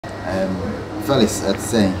Felix, at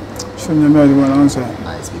saying. Shouldn't you know the answer?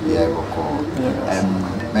 Nice, be able to call.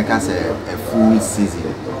 Make us a full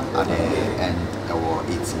season at the end of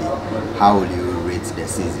Italy. How will you rate the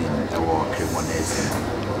season of Cremonese?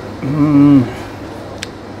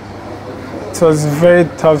 It was a very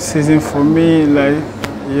tough season for me, like,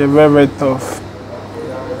 yeah, very, very tough.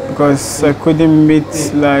 Because I couldn't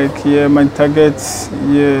meet, like, yeah, my targets,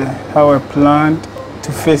 yeah, how I planned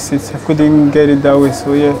to face it. I couldn't get it that way,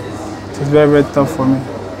 so yeah, it was very, very tough for me.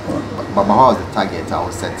 But how was the target I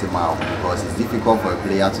was setting out? Because it's difficult for a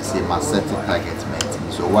player to say my setting target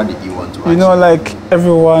meant. So what did you want to achieve? You know, like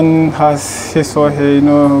everyone has his or her, you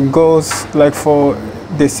know, goals like for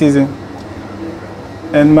the season.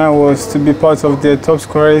 And mine was to be part of the top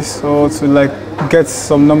scorers or to like get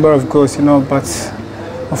some number of goals, you know, but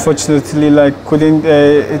unfortunately like it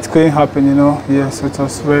couldn't happen, you know. Yeah, so it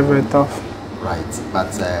was very, very tough. Right,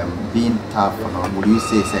 but being tough, you know, would you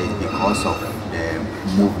say it's because of the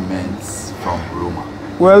movements from Roma?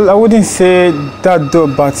 Well, I wouldn't say that though,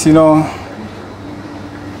 but you know,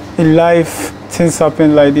 in life things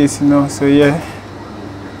happen like this, you know. So yeah,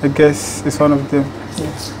 I guess it's one of them.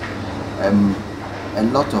 Yes. A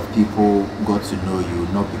lot of people got to know you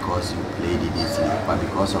not because you played in Italy, but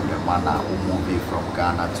because of the manner of moving from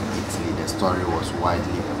Ghana to Italy. The story was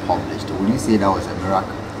widely published. Would you say that was a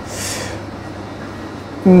miracle?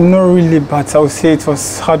 Not really, but I would say it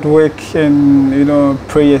was hard work and, you know,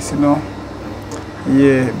 prayers, you know.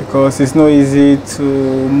 Yeah, because it's not easy to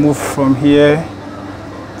move from here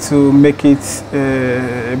to make it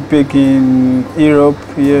big in Europe.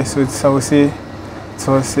 Yeah, so I would say it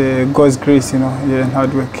was God's grace, you know, yeah, and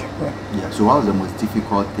hard work. Yeah. So what was the most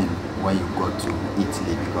difficult thing when you got to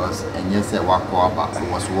Italy? Because and yes, it was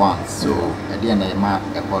once. So at the end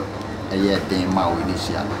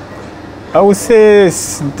I would say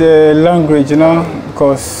it's the language, you know,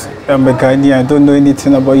 because I'm a Ghanaian, I don't know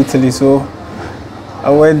anything about Italy, so I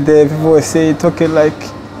went there, people were saying, talking like,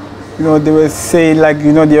 you know, they were saying like,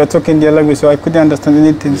 you know, they were talking their language, so I couldn't understand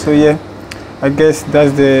anything, so yeah, I guess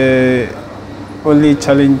that's the only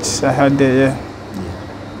challenge I had there, yeah.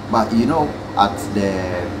 But you know, at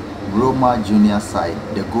the Roma junior side,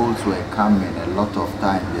 the goals were coming a lot of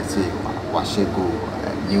times. They say, Washego,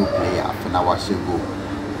 a new player, Afena Washego.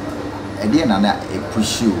 And then I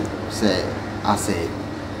push you, say, I say,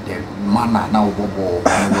 the manner now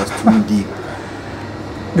was too deep.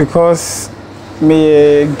 Because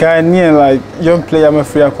me Ghanaian, like young player, I'm a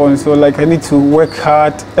free opponent, so like I need to work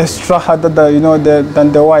hard, extra harder than, you know,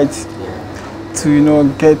 than the whites. To, you know,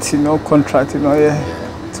 get, you know, contract, you know, yeah,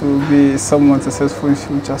 to be someone successful in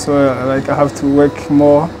future. So like I have to work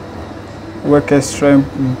more, work extra,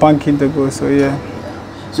 and bank in the goal. So yeah.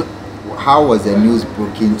 So how was the news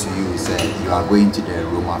broken to you? Said you are going to the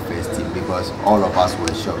Roma first team, because all of us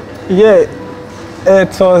were shocked. Yeah,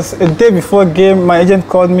 it was a day before game. My agent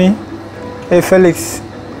called me. Hey Felix,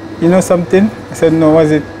 you know something? I said no.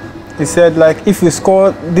 What's it? He said like if you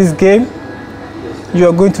score this game, you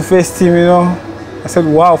are going to first team, you know. I said,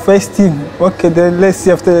 wow, first team. Okay, then let's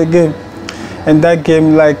see after the game. And that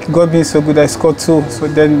game, like, got me so good, I scored 2. So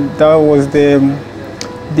then that was the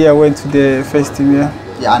day I went to the first team, yeah.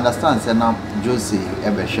 Yeah, I understand. So now, Jose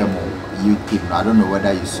Ebeshemo, you team. I don't know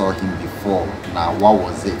whether you saw him before. Now, what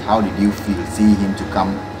was it? How did you feel seeing him to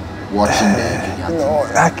come watching the junior team? No,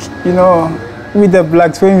 like, you know, with the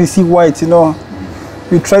blacks, when we see white, you know,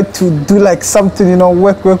 we try to do like something, you know,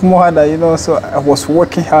 work more harder, you know. So I was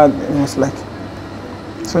working hard. It was like,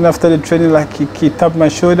 so after the training, like he tapped my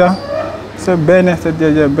shoulder. I said, Bene. I said,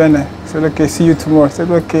 yeah, Bene. I said, okay, see you tomorrow. I said,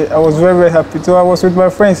 okay. I was very, very happy. So I was with my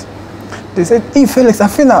friends. They said, hey, Felix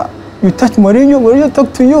Afena, you touched Mourinho? Mourinho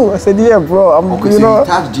talked to you? I said, yeah, bro. Okay, you so know, he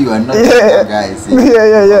touched you and not the guys.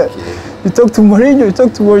 Yeah. Okay. You talked to Mourinho? You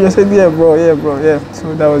talked to Mourinho? I said, yeah, bro. Yeah.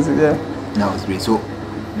 So that was it, yeah. That was great. So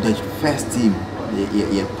the first team,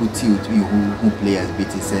 you put you who players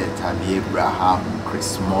BT said Tammy Abraham,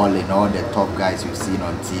 Chris Smalling, all the top guys you've seen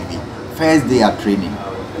on TV. First day at training.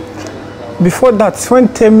 Before that, when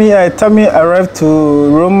Tammy arrived to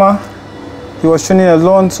Roma, he was training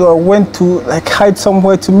alone, so I went to like hide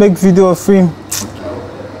somewhere to make video of him.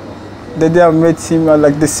 Okay. The day I met him at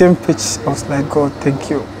like the same pitch, I was like, God, thank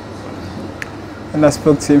you. And I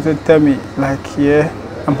spoke to him, said, tell me, like, yeah,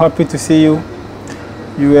 I'm happy to see you.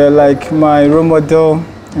 You were like my role model,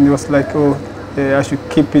 and he was like, oh, I should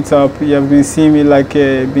keep it up. You have been seeing me, like,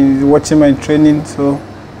 been watching my training, so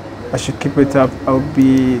I should keep it up. I'll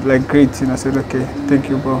be like great. And I said, okay, thank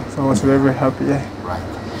you, bro. So I was very, very happy, yeah. Right.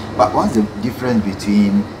 But what's the difference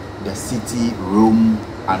between the city, Rome,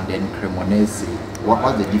 and then Cremonese?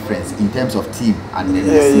 What's the difference in terms of team and then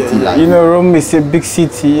the city life? You know, Rome is a big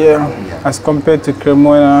city, as compared to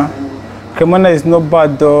Cremona. Cremona is not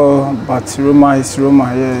bad though, but Roma is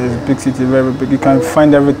Roma. Yeah, it's a big city, very big. You can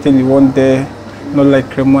find everything you want there, not like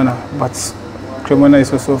Cremona, but Cremona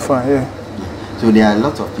is also fun. Yeah. So there are a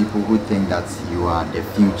lot of people who think that you are the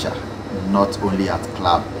future, not only at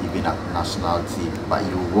club, even at national team, but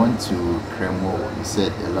you want to Cremo. You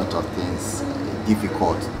said a lot of things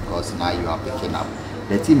difficult because now you are picking up.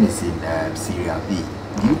 The team is in Serie B.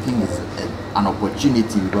 Do you think it's an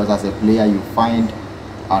opportunity, because as a player you find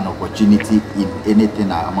an opportunity in anything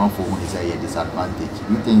amount for who is a disadvantage?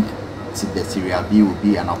 Do you think the Serie B will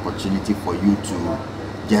be an opportunity for you to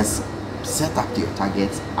just set up your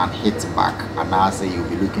targets and hit back, and now say you'll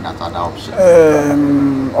be looking at other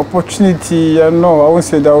options? Opportunity, no, I won't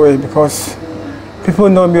say that way, because people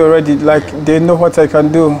know me already, like they know what I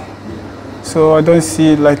can do. So I don't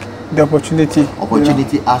see like the opportunity.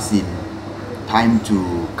 Opportunity, you know? As in time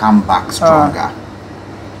to come back stronger.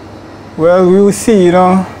 Well, we will see, you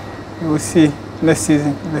know. We will see next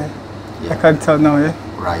season. I can't tell now, yeah.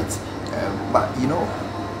 Right. But you know,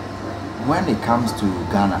 when it comes to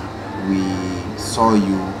Ghana, we saw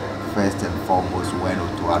you first and foremost when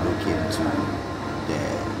Otuado came to the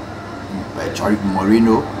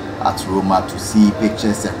Mourinho at Roma to see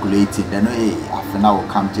pictures circulating. Then, hey, Afena will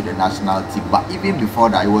come to the national team. But even before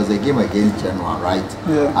that, it was a game against Genoa, right?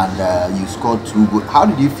 Yeah. And you scored 2 goals. How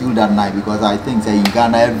did you feel that night? Because I think in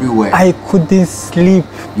Ghana, everywhere. I couldn't sleep.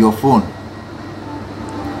 Your phone?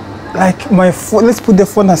 Like my phone, let's put the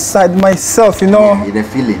phone aside, myself, you know. Yeah, the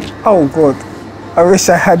feeling. Oh God, I wish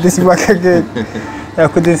I had this back again. I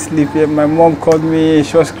couldn't sleep. Yeah, my mom called me,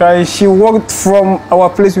 she was crying. She walked from our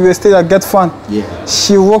place, we were staying at Get Fun. Yeah.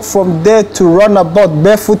 She walked from there to run about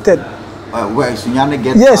barefooted. Where Sunyani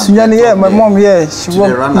Get Yes, Sunyani, yeah, my mom, yeah. She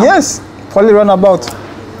walked, yes, probably run about.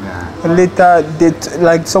 Yeah. And later,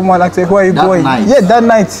 like someone asked, where are you going? Night. Yeah, that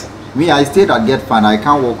night. Me, I stayed at Get Fun. I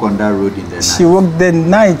can't walk on that road in the night. She walked the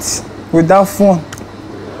night without phone.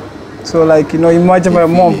 So like, you know, imagine my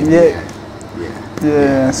mom,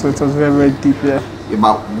 yeah, so it was very, very deep, yeah.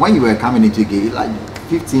 But when you were coming into the game, like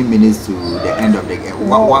 15 minutes to the end of the game,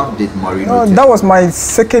 what did Mourinho tell you? That was my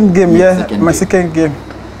second game, second game.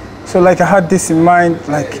 So like I had this in mind,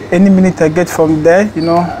 like any minute I get from there, you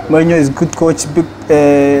know, Mourinho is good coach, big,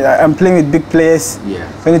 I'm playing with big players. Yeah.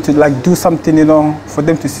 So I need to like do something, you know, for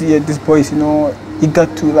them to see these boys, you know, eager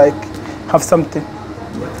to like have something.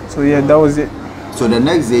 So yeah, that was it. So the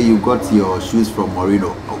next day you got your shoes from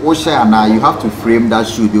Mourinho. Osha, now you have to frame that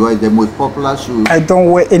shoe because it's the most popular shoe. I don't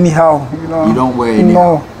wear anyhow, you know. You don't wear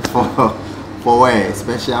anyhow? No. For where?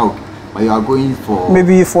 Special? But you are going for...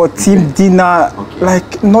 Maybe for team dinner. Okay.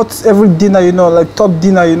 Like not every dinner, you know, like top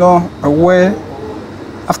dinner, you know, I wear.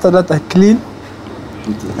 After that I clean.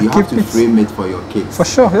 You have to frame it for your kids. For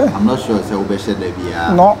sure, yeah. I'm not sure it's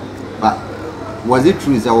a No. But was it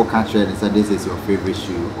true that country and said this is your favorite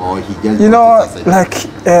shoe, or he just? You know, like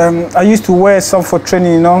I used to wear some for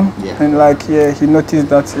training, you know, and like he noticed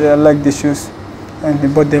that I like the shoes, and he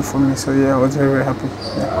bought them for me. So yeah, I was very, very happy.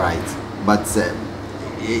 Yeah. Right, but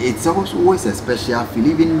it's always a special feel.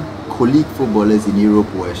 Even colleague footballers in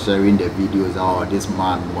Europe were sharing the videos. Oh, this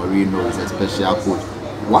man Mourinho is a special coach.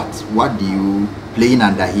 What do you playing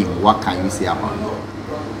under him? What can you say about him?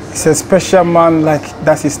 He's a special man, like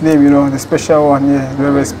that's his name, you know, the special one, yeah,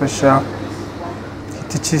 very, very special. He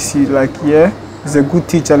teaches you, like, yeah, he's a good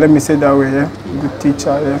teacher, let me say that way, yeah, good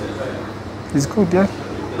teacher, yeah. He's good, yeah.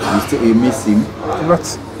 You miss him? A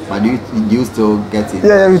lot. But do you still get him?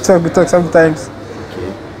 Yeah, we talk sometimes.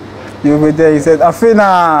 Okay. You were there, he said,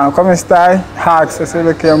 Afena, come and stay, hugs. I said,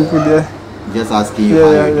 okay, I'm good, yeah. Just asking you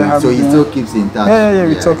how you're doing. So he still keeps in touch. Yeah,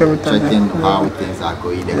 we talk every time. Checking how things are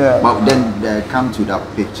going there. Yeah. But then come to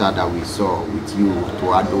that picture that we saw with you,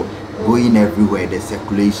 Tuado, going everywhere, the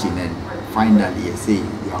circulation, and finally you say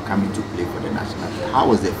you are coming to play for the national team. How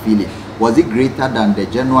was the feeling? Was it greater than the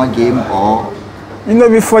Genoa game, or? You know,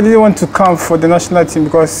 before I didn't want to come for the national team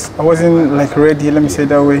because I wasn't like ready, let me say it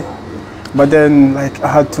that way. But then like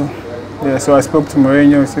I had to. Yeah, so I spoke to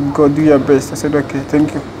Mourinho, he said, go do your best. I said, okay,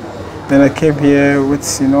 thank you. Then I came here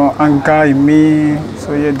with, you know, anger in me.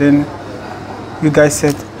 So yeah, then you guys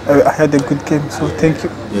said I had a good game. So thank you.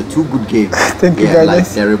 Yeah, 2 good games. Thank you guys.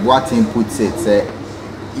 Like Derek Boateng puts it,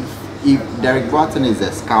 if Derek Boateng is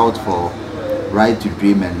a scout for Right to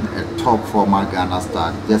Dream and a top former Ghana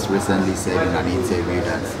star, just recently said in an interview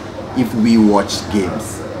that if we watch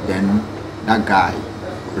games, then that guy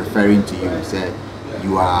referring to you said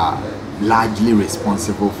you are largely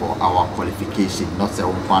responsible for our qualification, not a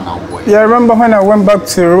one boy. Yeah, I remember when I went back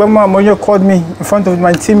to Roma, Mourinho called me in front of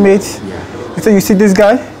my teammates. Yeah. He said, you see this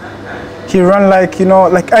guy? He ran like, you know,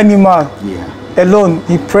 like animal. Yeah. Alone.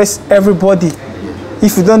 He pressed everybody. Yeah.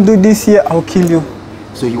 If you don't do this here, I'll kill you.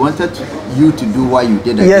 So he wanted you to do what you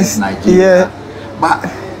did against Nigeria. Yeah. But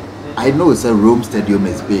I know it's a Rome Stadium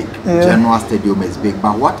is big, Genoa Stadium is big.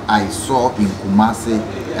 But what I saw in Kumasi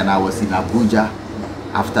and I was in Abuja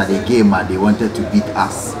after the game and they wanted to beat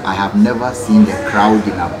us, I have never seen the crowd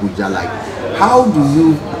in Abuja. Like, how do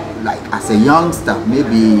you, like as a youngster,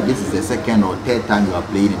 maybe this is the second or third time you are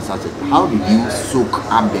playing in such a, how did you soak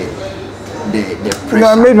up the pressure? You know,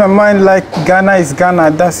 I made my mind like Ghana is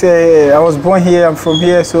Ghana. That's I was born here, I'm from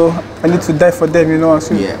here, so I need to die for them, you know.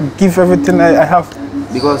 So give everything I have.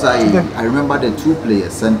 Because I remember the two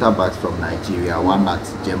players, centre backs from Nigeria, one at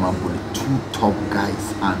German Bully, two top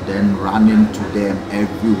guys, and then running to them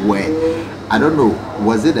everywhere. I don't know,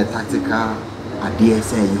 was it a tactical idea?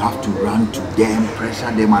 Say you have to run to them,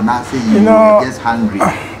 pressure them, and I say you know, just hungry.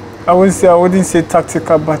 I wouldn't say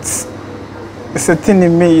tactical, but it's a thing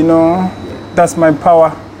in me, you know. That's my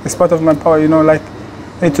power. It's part of my power, you know. Like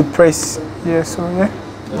I need to press. Yeah, so yeah,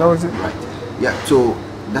 that was it. Right. Yeah. So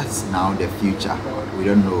that's now the future. We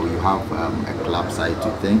don't know. You have a club side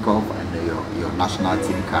to think of, and your national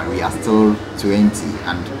team career still 20.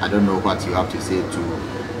 And I don't know what you have to say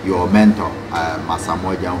to your mentor,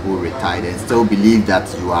 Masamojan, who retired, and still believe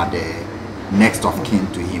that you are the next of kin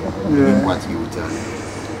to him. Yeah. What you would tell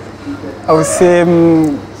him? I would say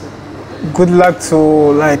good luck to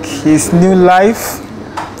like his new life.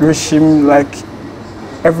 Wish him like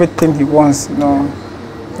everything he wants. You know.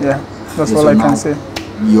 Yeah, that's all I can say.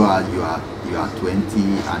 You are 20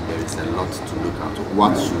 and there is a lot to look at.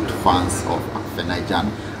 What should fans of Afena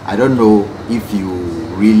Gyan, I don't know if you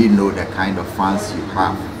really know the kind of fans you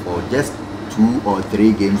have for just 2 or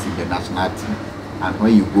 3 games in the national team, and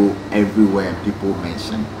when you go everywhere and people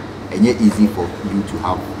mention, and yet easy for you to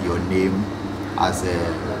have your name as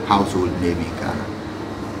a household name in Ghana.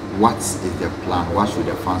 What is the plan? What should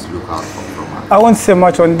the fans look out for from us? I won't say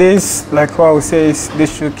much on this. Like what I would say is they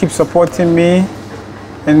should keep supporting me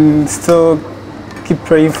and still keep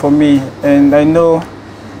praying for me. And I know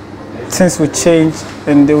things will change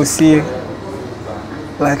and they will see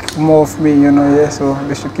like more of me, you know, yeah. So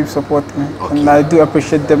they should keep supporting me. Okay. And I do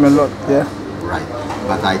appreciate them a lot, yeah. Right.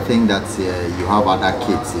 But I think that you have other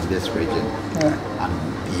kids in this region. Yeah.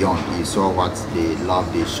 And beyond, you saw what they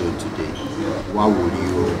love they showed today. What would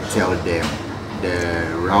you tell them?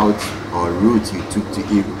 The route you took to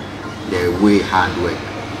give the way hard work.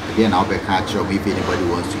 Again, I'll be catch up if anybody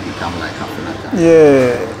wants to become like Afena Gyan.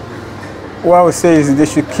 Yeah. What I would say is they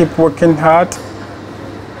should keep working hard,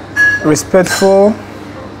 respectful,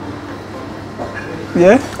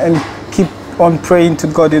 yeah, and keep on praying to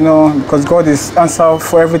God, you know, because God is answer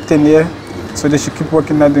for everything, yeah. So they should keep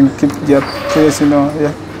working hard and keep their prayers, you know,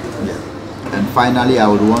 yeah. And finally, I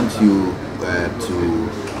would want you to,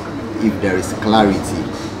 if there is clarity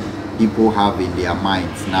people have in their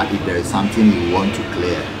minds, now if there is something you want to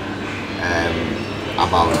clear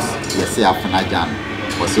about, let's say Afena Gyan,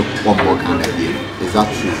 was a kind of game. Is that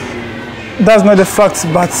true? That's not the fact,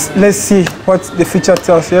 but let's see what the future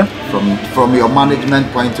tells, yeah? From your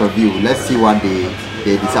management point of view, let's see what they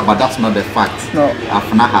decide, but that's not the fact. No.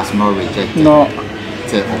 Afena has not rejected. No.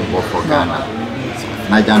 Say on for Ghana.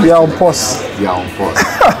 We are on pause. You are on pause.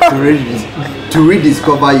 to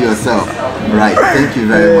rediscover yourself. Right. Thank you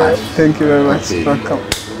very much. Thank you very much. Okay. Welcome.